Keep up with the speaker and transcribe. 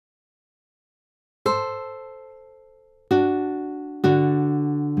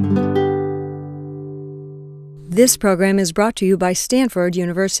This program is brought to you by Stanford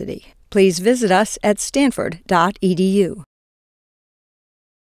University. Please visit us at stanford.edu.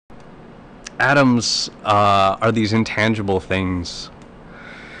 Atoms are these intangible things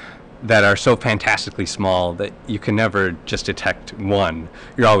that are so fantastically small that you can never just detect one.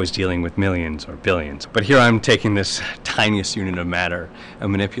 You're always dealing with millions or billions. But here I'm taking this tiniest unit of matter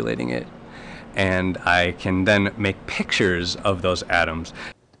and manipulating it, and I can then make pictures of those atoms.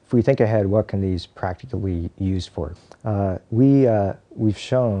 If we think ahead, what can these practically be used for? We've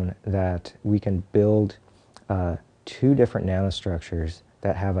shown that we can build two different nanostructures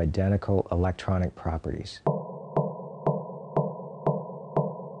that have identical electronic properties.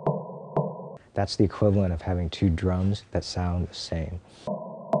 That's the equivalent of having two drums that sound the same.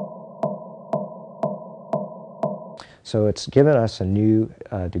 So it's given us a new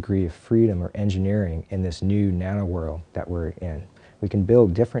degree of freedom or engineering in this new nano world that we're in. We can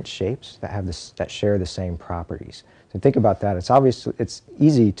build different shapes that share the same properties. So think about that. It's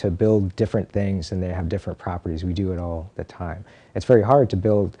easy to build different things and they have different properties. We do it all the time. It's very hard to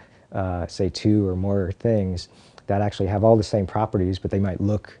build, say, two or more things that actually have all the same properties, but they might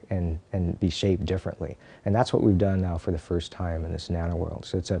look and be shaped differently. And that's what we've done now for the first time in this nano world.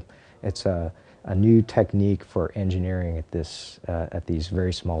 So it's a new technique for engineering at these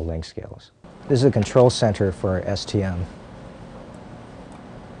very small length scales. This is a control center for STM.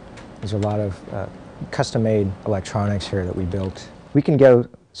 There's a lot of custom-made electronics here that we built. We can go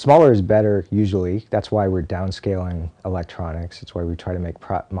smaller is better usually. That's why we're downscaling electronics. It's why we try to make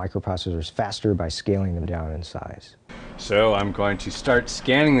microprocessors faster by scaling them down in size. So I'm going to start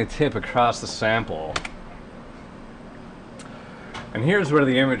scanning the tip across the sample. And here's where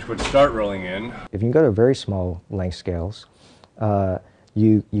the image would start rolling in. If you can go to very small length scales,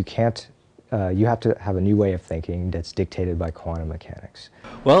 you have to have a new way of thinking that's dictated by quantum mechanics.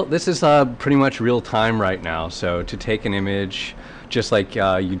 Well, this is pretty much real time right now. So to take an image, just like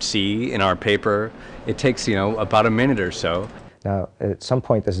you'd see in our paper, it takes, about a minute or so. Now, at some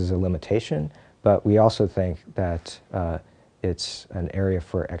point this is a limitation, but we also think that it's an area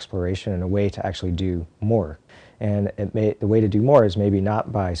for exploration and a way to actually do more. And the way to do more is maybe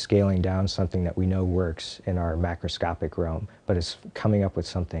not by scaling down something that we know works in our macroscopic realm, but it's coming up with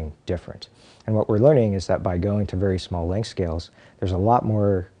something different. And what we're learning is that by going to very small length scales, there's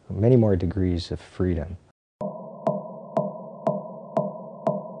many more degrees of freedom.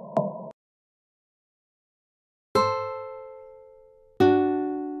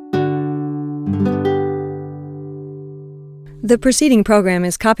 The preceding program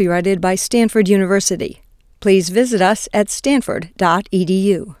is copyrighted by Stanford University. Please visit us at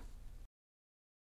stanford.edu.